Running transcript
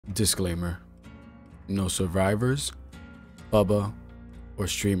Disclaimer: no survivors, Bubba, or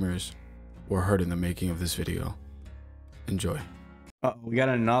streamers were hurt in the making of this video. Enjoy. We got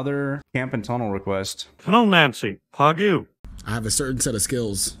another camp and tunnel request. Hello, Nancy. How do you? I have a certain set of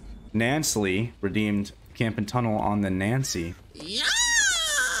skills. Nancy redeemed camp and tunnel on the Nancy. Yeah!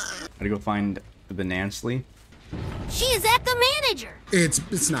 Gotta go find the Nancy. She is at the manager.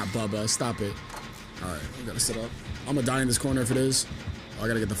 It's not Bubba. Stop it. All right, we gotta sit up. I'm gonna die in this corner if it is. Oh, I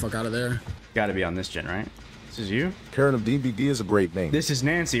gotta get the fuck out of there. Gotta be on this gen, right? This is you? Karen of DBD is a great name. This is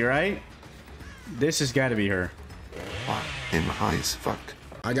Nancy, right? This has gotta be her. I'm high as fuck.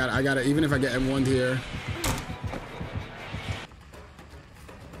 I got it. Even if I get M1'd here.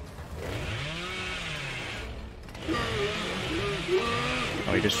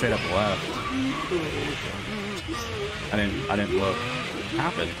 Oh, he just straight up left. I didn't look. What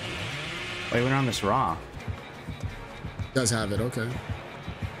happened? Oh, he went around this raw. Does have it, okay.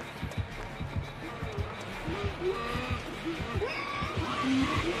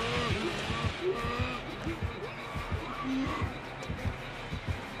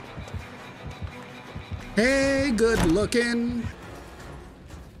 Hey, good looking.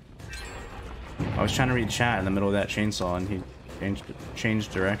 I was trying to read chat in the middle of that chainsaw and he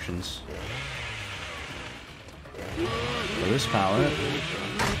changed directions. For this pallet.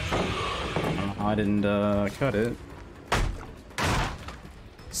 I don't know how I didn't cut it.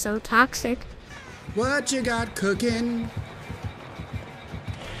 So toxic. What you got cooking?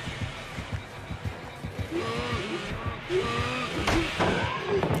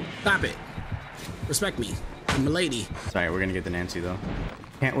 Stop it. Respect me. I'm a lady. Sorry, we're gonna get the Nancy though.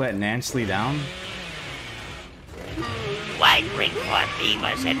 Can't let Nancy down. Why drink more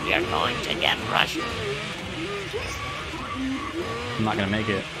divas if you're going to get rushed? I'm not gonna make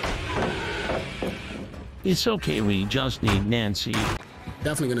it. It's okay, we just need Nancy.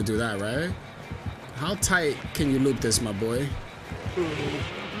 Definitely gonna do that, right? How tight can you loop this, my boy?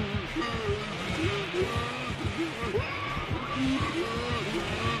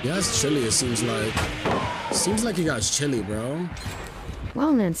 Yeah, it's chilly, it seems like. Seems like you guys chilly, bro.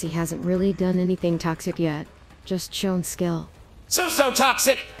 Well, Nancy hasn't really done anything toxic yet. Just shown skill. So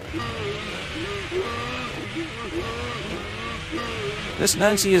toxic! This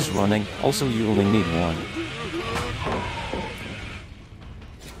Nancy is running. Also, you only need one.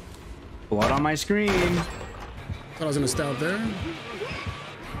 Blood on my screen. Thought I was gonna stay out there.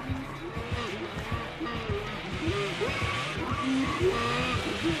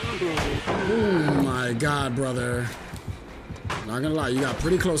 Oh my god, brother. Not gonna lie, you got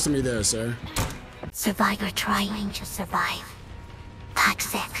pretty close to me there, sir. Survivor trying to survive.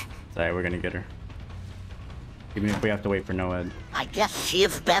 Toxic. Sorry, we're gonna get her. Even if we have to wait for Noed. I guess she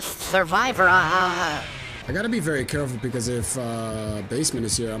is best survivor. I gotta be very careful because if Basement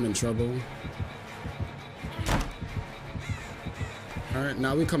is here, I'm in trouble. Alright,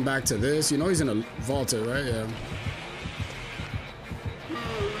 now we come back to this. You know he's in a vaulted, right? Yeah.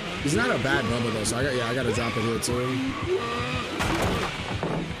 He's not a bad Bubba though, so I gotta drop it here too.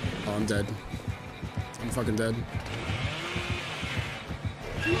 Oh, I'm dead. I'm fucking dead.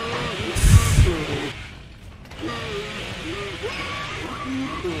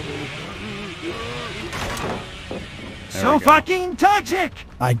 So fucking toxic!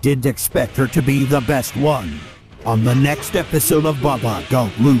 I didn't expect her to be the best one. On the next episode of Bubba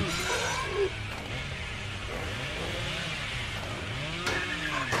Don't Loop.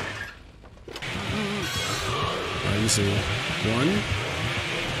 Alright, you see. One.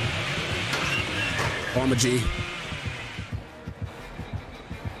 Oh, I'm a G.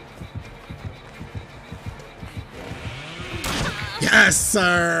 Yes,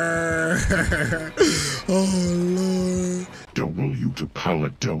 sir! Oh, Lord. W to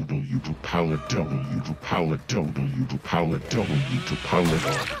pallet, W to pallet, W to pallet, W to pallet, W to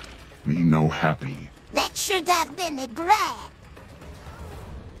pallet. Me no happy. That should have been a grab.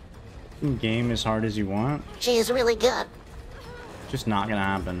 Game as hard as you want. She is really good. Just not gonna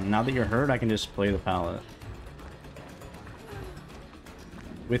happen. Now that you're hurt, I can just play the pallet.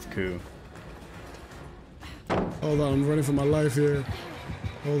 With Ku. Hold on, I'm running for my life here.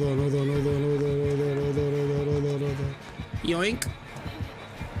 Hold on. Yoink.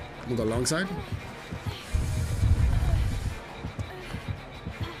 I'm gonna go long side.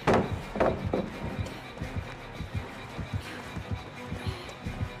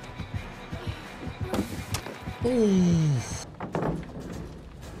 Ooh.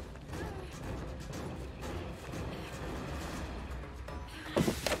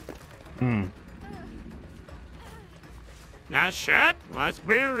 That shit must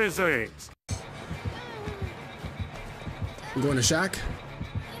be reserved. I'm going to Shack.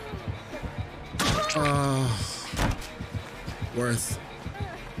 Worth.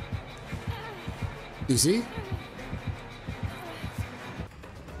 You see?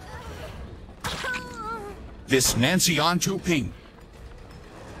 This Nancy on to ping.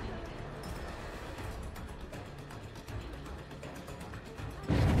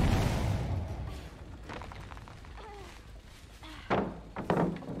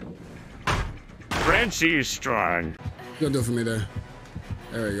 Frenchie is strong. You'll do it for me there.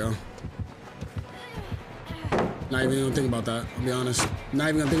 There we go. Not even gonna think about that, I'll be honest. Not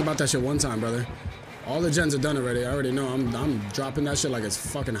even gonna think about that shit one time, brother. All the gens are done already. I already know. I'm dropping that shit like it's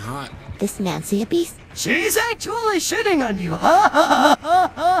fucking hot. This Nancy a beast? She's actually shitting on you.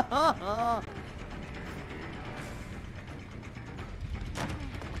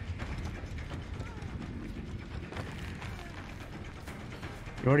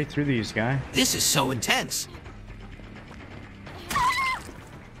 You already threw these, guy. This is so intense.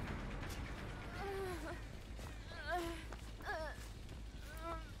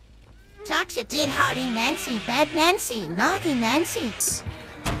 Toxic did Hardy Nancy, bad Nancy, naughty Nancy.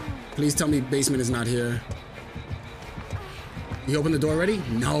 Please tell me basement is not here. You open the door already?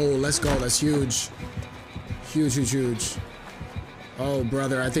 No, let's go. That's huge. Huge, huge, huge. Oh,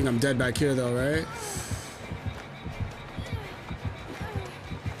 brother, I think I'm dead back here, though, right?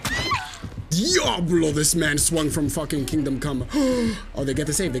 Diablo, this man swung from fucking Kingdom Come. Oh, they get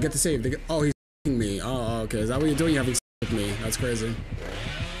the save. They get the save. Oh, he's f***ing me. Oh, okay. Is that what you're doing? You're having sex with me. That's crazy.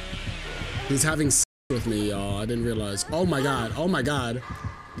 He's having sex with me, y'all. I didn't realize. Oh, my God. Oh, my God.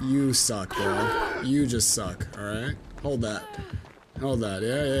 You suck, bro. You just suck, all right? Hold that. Hold that.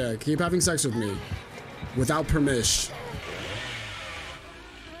 Yeah, yeah. Keep having sex with me. Without permission.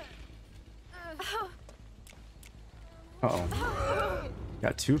 Uh-oh.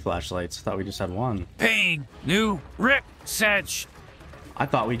 Got 2 flashlights. Thought we just had 1. Pain, new, Rick, Sedge. I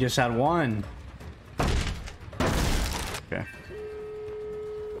thought we just had 1. Okay.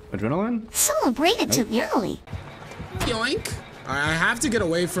 Adrenaline? Celebrated too early. Yoink. I have to get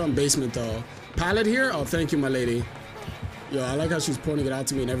away from basement, though. Pallet here? Oh, thank you, my lady. Yo, I like how she's pointing it out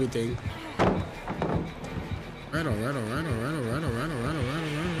to me and everything. Right, all right, all right, all right, all right, all right, all right, all right, all right,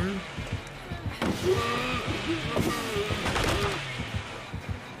 all right.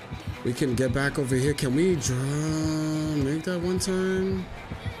 We can get back over here. Can we make that one time?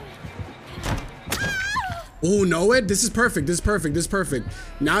 Oh, know it? This is perfect. This is perfect. This is perfect.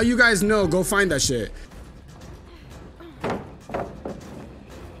 Now you guys know. Go find that shit.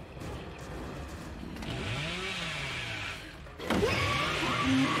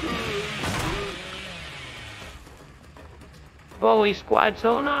 Bully squad's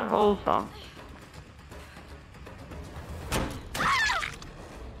on our whole song.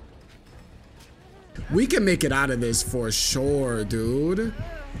 We can make it out of this for sure, dude.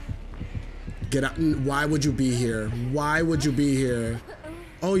 Get out. Why would you be here? Why would you be here?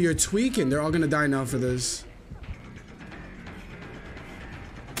 Oh, you're tweaking. They're all gonna die now for this.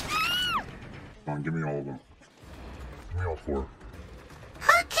 Come on, give me all of them. Give me all 4.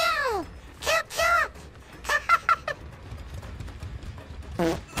 Kill! Kill,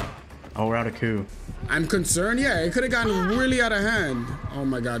 kill! Oh, we're out of coup. I'm concerned. Yeah, it could have gotten really out of hand. Oh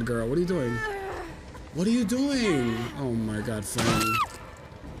my God, girl. What are you doing? What are you doing? Oh my God, Fanny.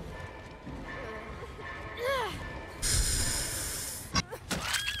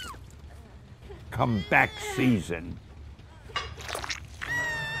 Come back season.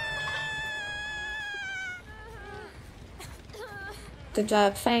 Good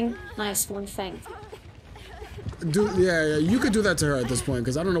job, Fang. Nice one, Fang. Dude, yeah, you could do that to her at this point,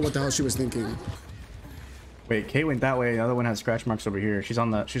 because I don't know what the hell she was thinking. Wait, Kate went that way. The other one has scratch marks over here. She's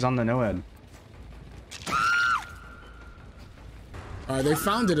on the NOED. Alright, they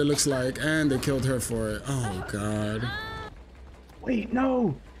found it, it looks like, and they killed her for it. Oh God. Wait,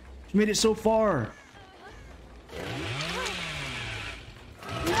 no! She made it so far.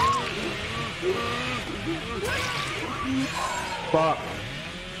 Fuck.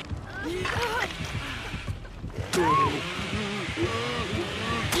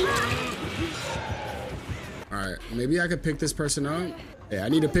 Alright, maybe I could pick this person up. Yeah, I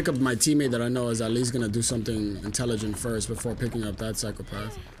need to pick up my teammate that I know is at least gonna do something intelligent first before picking up that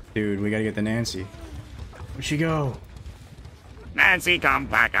psychopath. Dude, we gotta get the Nancy. Where'd she go? Nancy, come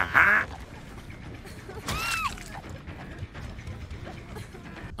back, huh?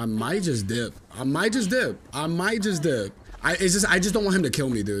 I might just dip. I might just dip. I might just dip. I just don't want him to kill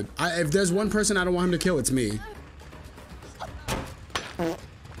me, dude. If there's one person I don't want him to kill, it's me.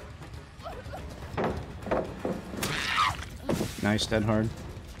 Nice, dead hard.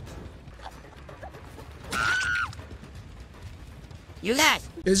 You lost.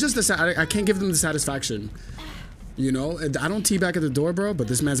 It's just I can't give them the satisfaction. You know, I don't teabag at the door, bro, but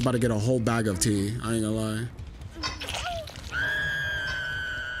this man's about to get a whole bag of tea. I ain't gonna lie.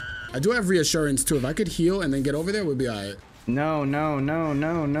 I do have reassurance too. If I could heal and then get over there, we'd be alright. No, no, no,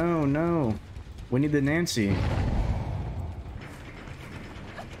 no, no, no. We need the Nancy.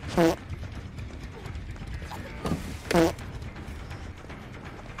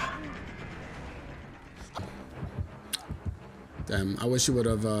 Damn, I wish he would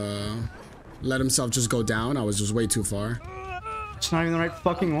have let himself just go down. I was just way too far. It's not even the right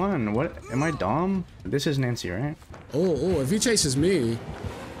fucking one. What? Am I dumb? This is Nancy, right? Oh, if he chases me.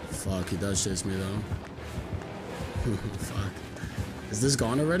 Fuck, he does chase me though. Fuck. Is this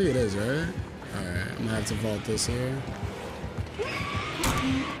gone already? It is, right? Alright, I'm gonna have to vault this here.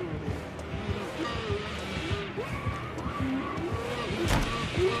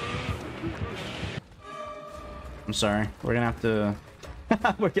 I'm sorry. We're gonna have to...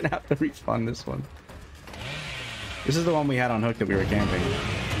 we're gonna have to respawn this one. This is the one we had on Hook that we were camping.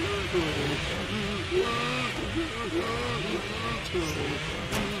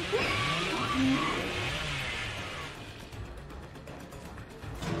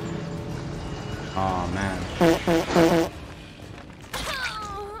 Oh man.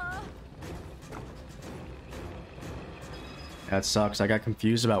 That sucks. I got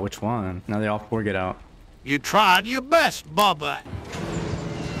confused about which one. Now they all four get out. You tried your best, Bubba.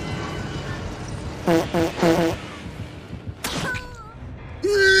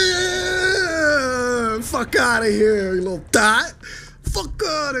 Yeah, fuck out of here, you little dot. Fuck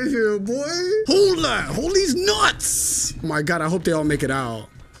out of here, boy. Hold that. Hold these nuts. Oh my God, I hope they all make it out.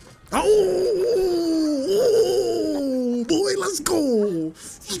 Oh, boy, let's go.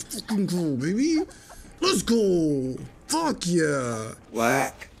 Let's fucking go, baby. Let's go. Fuck yeah.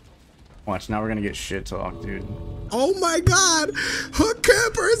 Whack. Watch, now we're gonna get shit talk, dude. Oh my God, Hook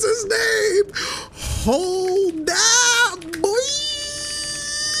Camper is his name. Hold that, boy.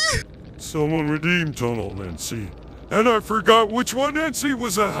 Someone redeemed Tunnel Nancy. And I forgot which one Nancy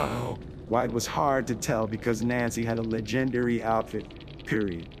was at. Why, it was hard to tell because Nancy had a legendary outfit,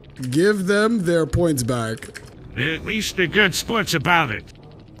 period. Give them their points back. At least the good splits about it.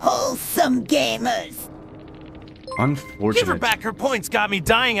 Wholesome gamers. Unfortunate. Give her back her points got me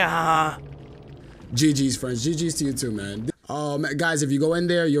dying, GG's, friends. GG's to you too, man. Guys, if you go in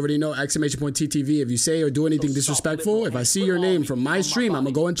there, you already know !TTV. If you say or do anything disrespectful, if I see your name from my stream, I'm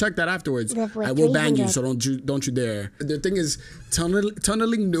gonna go and check that afterwards. I will ban you, so don't you dare. The thing is,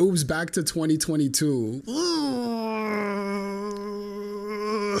 tunneling noobs back to 2022.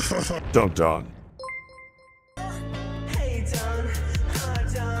 Dun dun.